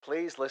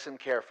Please listen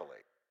carefully.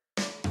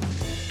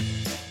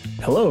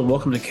 Hello and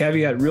welcome to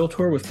Caveat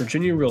Realtor with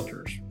Virginia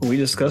Realtors, where we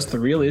discuss the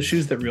real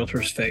issues that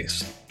realtors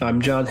face. I'm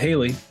John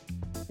Haley.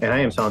 And I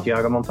am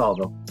Santiago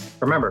Montalvo.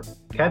 Remember,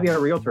 Caveat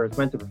Realtor is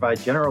meant to provide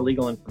general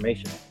legal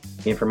information.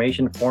 The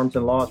information, forms,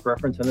 and laws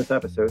referenced in this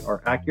episode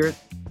are accurate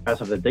as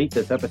of the date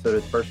this episode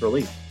is first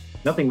released.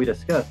 Nothing we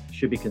discuss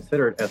should be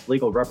considered as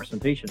legal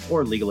representation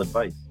or legal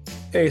advice.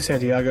 Hey,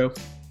 Santiago.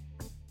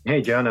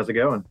 Hey, John, how's it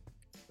going?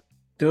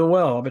 Doing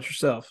well. How about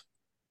yourself?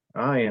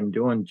 I am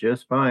doing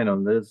just fine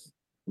on this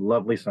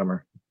lovely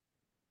summer.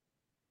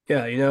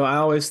 Yeah, I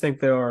always think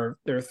there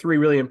are three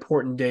really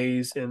important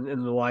days in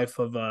the life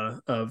of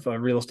a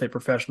real estate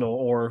professional,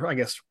 or I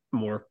guess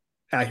more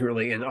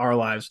accurately in our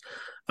lives.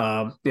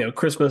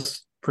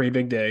 Christmas, pretty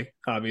big day,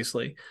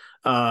 obviously.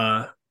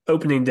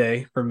 Opening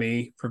day for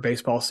me for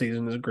baseball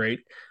season is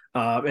great.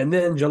 And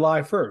then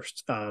July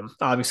 1st.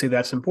 Obviously,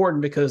 that's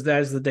important because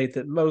that is the date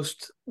that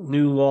most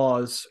new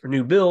laws or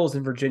new bills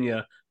in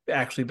Virginia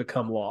actually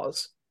become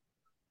laws.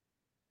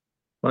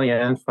 Well,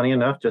 yeah, and funny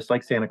enough, just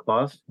like Santa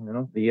Claus,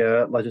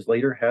 the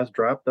legislator has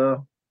dropped a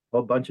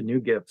whole bunch of new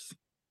gifts.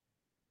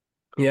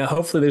 Yeah,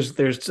 hopefully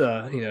there's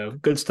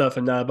good stuff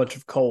and not a bunch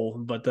of coal,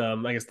 but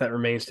I guess that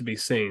remains to be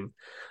seen.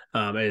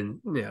 And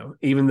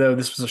even though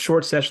this was a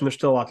short session, there's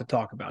still a lot to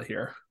talk about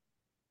here.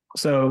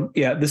 So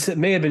yeah, it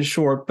may have been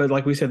short, but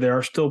like we said, there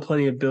are still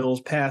plenty of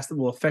bills passed that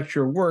will affect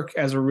your work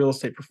as a real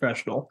estate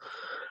professional.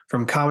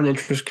 From common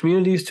interest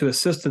communities to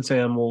assistance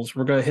animals,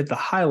 we're going to hit the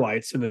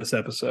highlights in this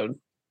episode.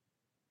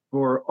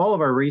 For all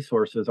of our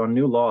resources on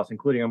new laws,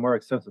 including a more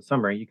extensive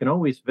summary, you can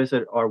always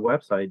visit our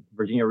website,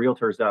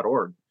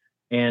 virginiarealtors.org.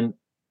 And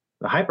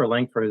the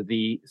hyperlink for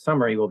the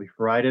summary will be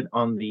provided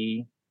on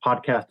the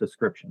podcast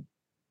description.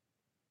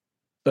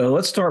 So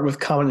let's start with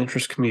common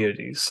interest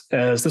communities,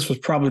 as this was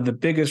probably the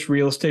biggest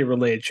real estate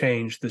related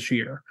change this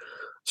year.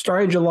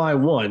 Starting July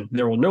 1,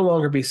 there will no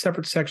longer be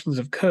separate sections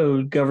of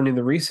code governing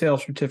the resale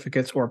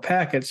certificates or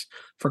packets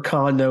for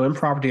condo and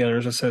property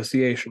owners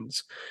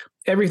associations.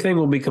 Everything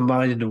will be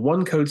combined into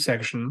one code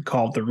section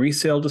called the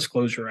Resale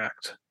Disclosure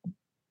Act.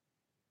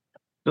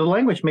 The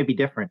language may be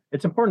different.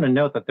 It's important to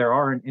note that there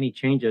aren't any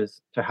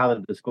changes to how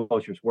the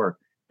disclosures work,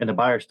 and the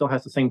buyer still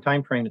has the same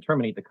time frame to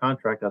terminate the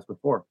contract as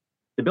before.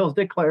 The bills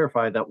did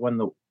clarify that when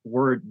the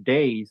word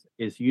days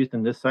is used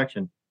in this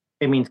section,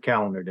 it means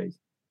calendar days.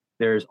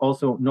 There's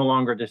also no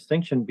longer a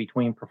distinction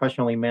between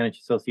professionally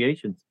managed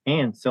associations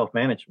and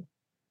self-management.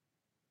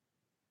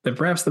 But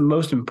perhaps the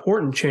most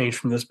important change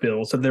from this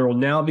bill is that there will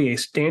now be a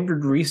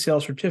standard resale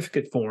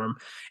certificate form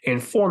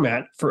and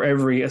format for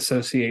every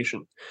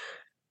association.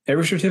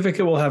 Every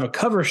certificate will have a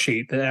cover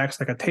sheet that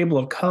acts like a table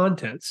of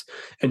contents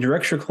and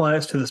directs your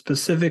clients to the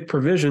specific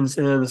provisions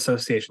in an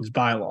association's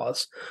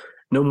bylaws.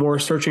 No more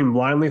searching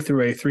blindly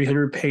through a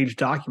 300-page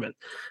document.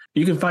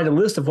 You can find a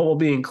list of what will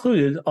be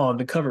included on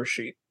the cover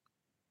sheet.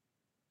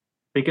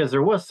 Because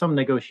there was some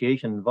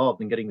negotiation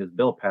involved in getting this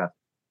bill passed,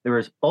 there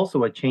is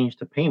also a change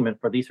to payment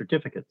for these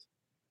certificates.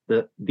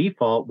 The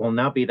default will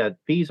now be that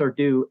fees are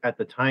due at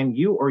the time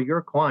you or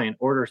your client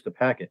orders the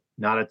packet,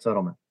 not at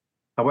settlement.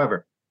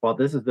 However, while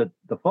this is the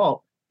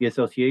default, the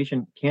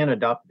association can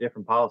adopt a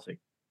different policy.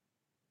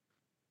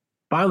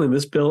 Finally,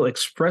 this bill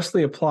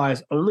expressly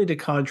applies only to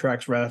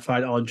contracts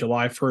ratified on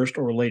July 1st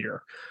or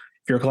later.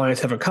 If your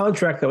clients have a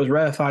contract that was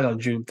ratified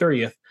on June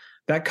 30th,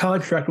 that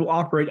contract will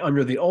operate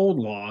under the old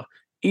law,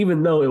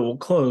 even though it will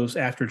close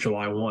after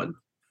July 1.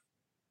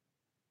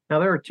 Now,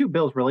 there are two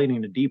bills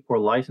relating to D-POR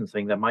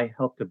licensing that might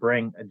help to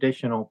bring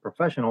additional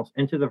professionals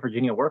into the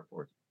Virginia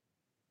workforce.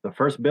 The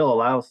first bill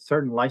allows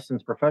certain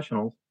licensed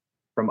professionals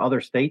from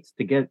other states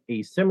to get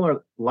a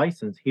similar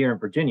license here in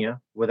Virginia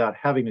without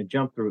having to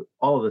jump through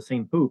all of the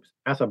same hoops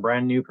as a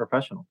brand new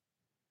professional.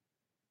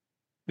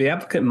 The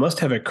applicant must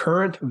have a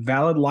current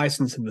valid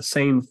license in the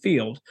same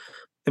field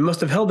and must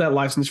have held that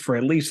license for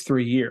at least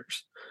 3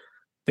 years.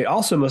 They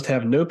also must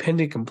have no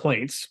pending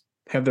complaints,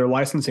 have their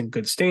license in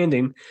good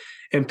standing,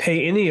 and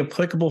pay any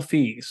applicable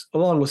fees,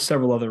 along with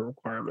several other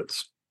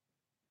requirements.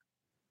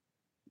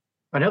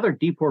 Another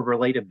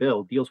D-POR-related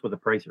bill deals with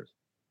appraisers.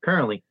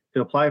 Currently, to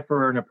apply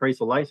for an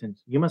appraisal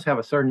license, you must have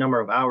a certain number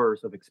of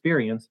hours of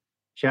experience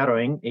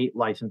shadowing a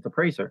licensed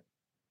appraiser.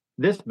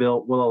 This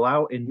bill will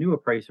allow a new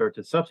appraiser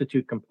to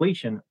substitute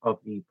completion of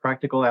the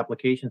practical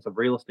applications of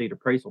real estate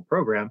appraisal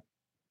program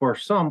for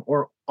some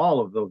or all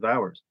of those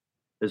hours.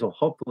 This will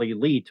hopefully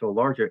lead to a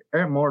larger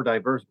and more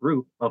diverse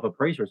group of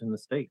appraisers in the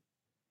state.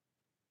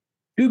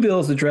 Two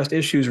bills addressed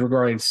issues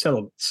regarding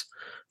settlements.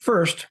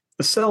 First,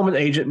 the settlement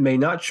agent may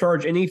not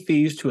charge any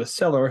fees to a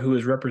seller who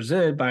is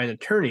represented by an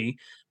attorney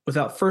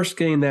without first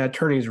getting that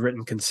attorney's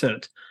written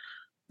consent.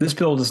 This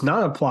bill does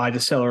not apply to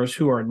sellers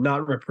who are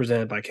not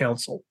represented by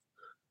counsel.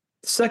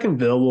 The second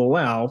bill will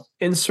allow,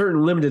 in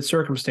certain limited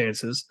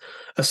circumstances,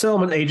 a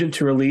settlement agent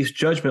to release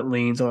judgment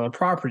liens on a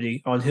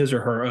property on his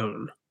or her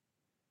own.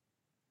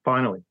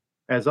 Finally,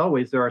 as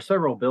always, there are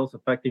several bills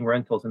affecting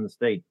rentals in the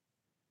state.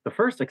 The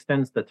first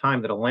extends the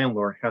time that a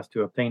landlord has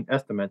to obtain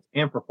estimates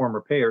and perform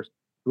repairs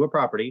to a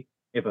property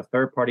if a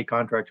third-party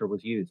contractor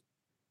was used.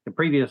 The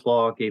previous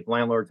law gave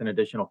landlords an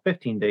additional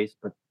 15 days,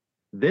 but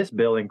this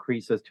bill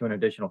increases to an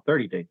additional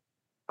 30 days.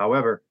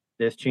 However,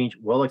 this change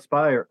will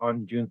expire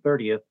on June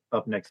 30th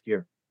of next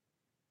year.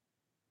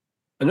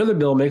 Another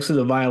bill makes it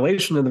a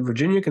violation of the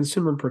Virginia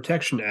Consumer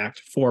Protection Act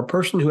for a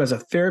person who has a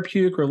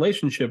therapeutic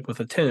relationship with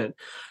a tenant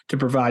to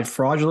provide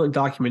fraudulent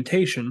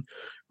documentation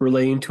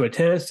relating to a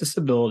tenant's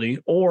disability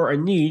or a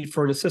need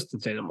for an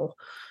assistance animal.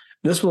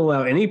 This will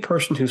allow any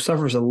person who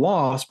suffers a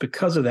loss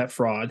because of that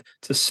fraud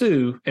to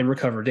sue and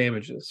recover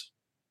damages.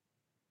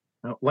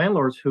 Now,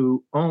 landlords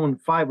who own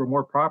 5 or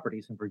more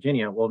properties in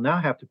Virginia will now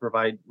have to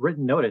provide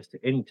written notice to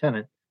any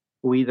tenant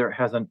who either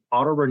has an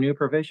auto-renew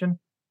provision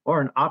or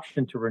an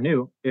option to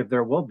renew if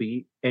there will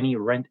be any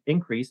rent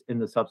increase in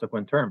the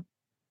subsequent term.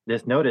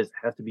 This notice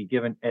has to be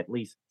given at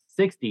least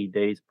 60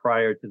 days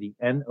prior to the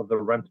end of the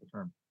rental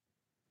term.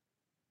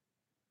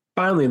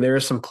 Finally, there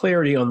is some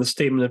clarity on the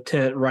Statement of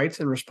Tenant Rights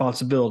and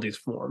Responsibilities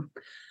form.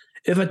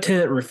 If a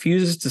tenant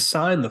refuses to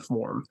sign the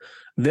form,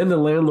 then the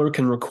landlord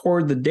can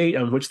record the date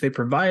on which they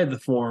provided the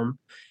form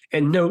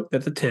and note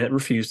that the tenant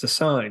refused to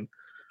sign.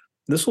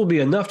 This will be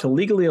enough to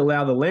legally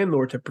allow the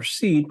landlord to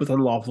proceed with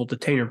unlawful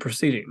detainer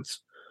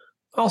proceedings.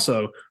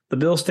 Also, the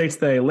bill states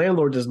that a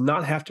landlord does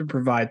not have to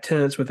provide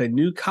tenants with a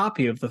new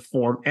copy of the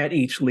form at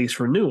each lease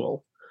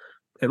renewal.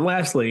 And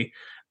lastly,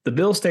 the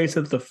bill states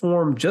that the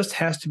form just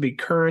has to be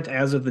current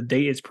as of the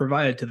date it's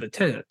provided to the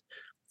tenant.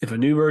 If a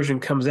new version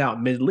comes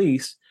out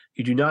mid-lease,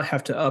 you do not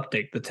have to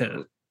update the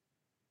tenant.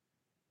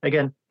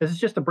 Again, this is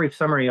just a brief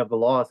summary of the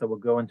laws that will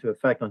go into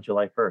effect on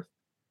July 1st.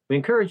 We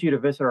encourage you to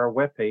visit our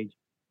webpage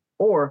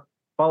or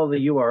follow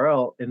the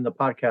URL in the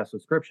podcast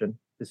description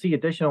to see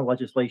additional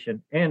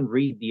legislation and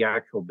read the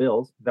actual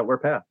bills that were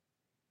passed.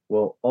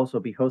 We'll also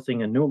be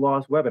hosting a new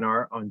laws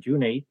webinar on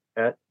June 8th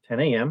at 10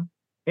 a.m.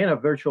 and a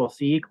virtual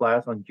CE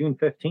class on June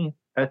 15th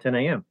at 10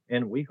 a.m.,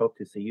 and we hope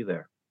to see you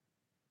there.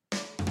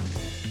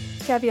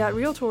 Caveat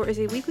Realtor is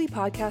a weekly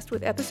podcast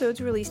with episodes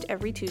released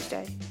every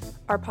Tuesday.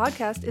 Our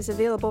podcast is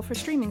available for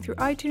streaming through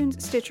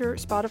iTunes, Stitcher,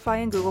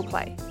 Spotify, and Google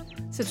Play.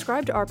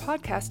 Subscribe to our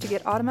podcast to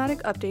get automatic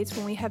updates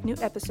when we have new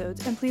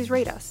episodes, and please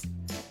rate us.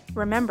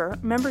 Remember,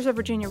 members of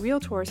Virginia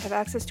Realtors have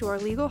access to our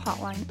legal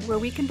hotline where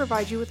we can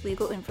provide you with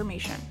legal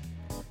information.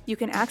 You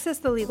can access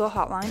the legal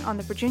hotline on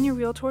the Virginia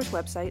Realtors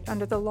website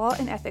under the Law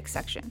and Ethics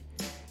section.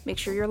 Make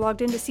sure you're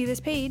logged in to see this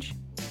page.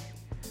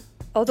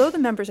 Although the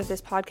members of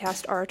this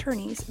podcast are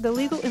attorneys, the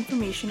legal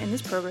information in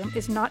this program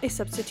is not a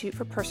substitute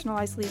for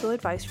personalized legal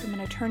advice from an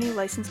attorney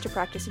licensed to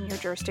practice in your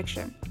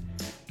jurisdiction.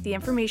 The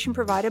information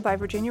provided by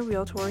Virginia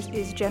Realtors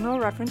is general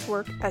reference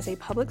work as a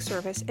public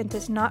service and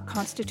does not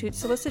constitute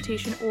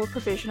solicitation or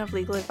provision of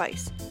legal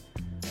advice.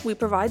 We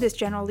provide this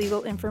general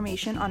legal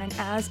information on an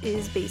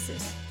as-is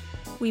basis.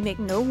 We make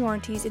no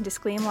warranties and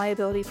disclaim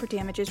liability for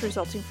damages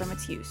resulting from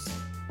its use.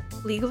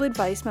 Legal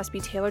advice must be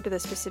tailored to the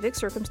specific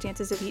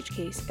circumstances of each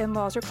case, and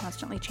laws are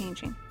constantly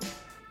changing.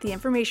 The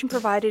information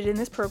provided in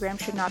this program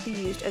should not be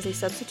used as a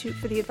substitute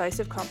for the advice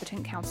of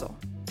competent counsel.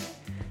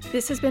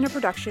 This has been a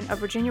production of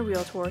Virginia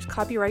Realtors,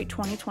 copyright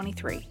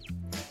 2023.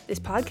 This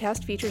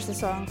podcast features the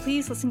song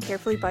Please Listen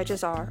Carefully by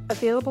Jahzzar,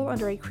 available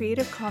under a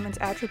Creative Commons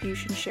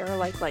Attribution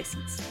Share-alike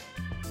license.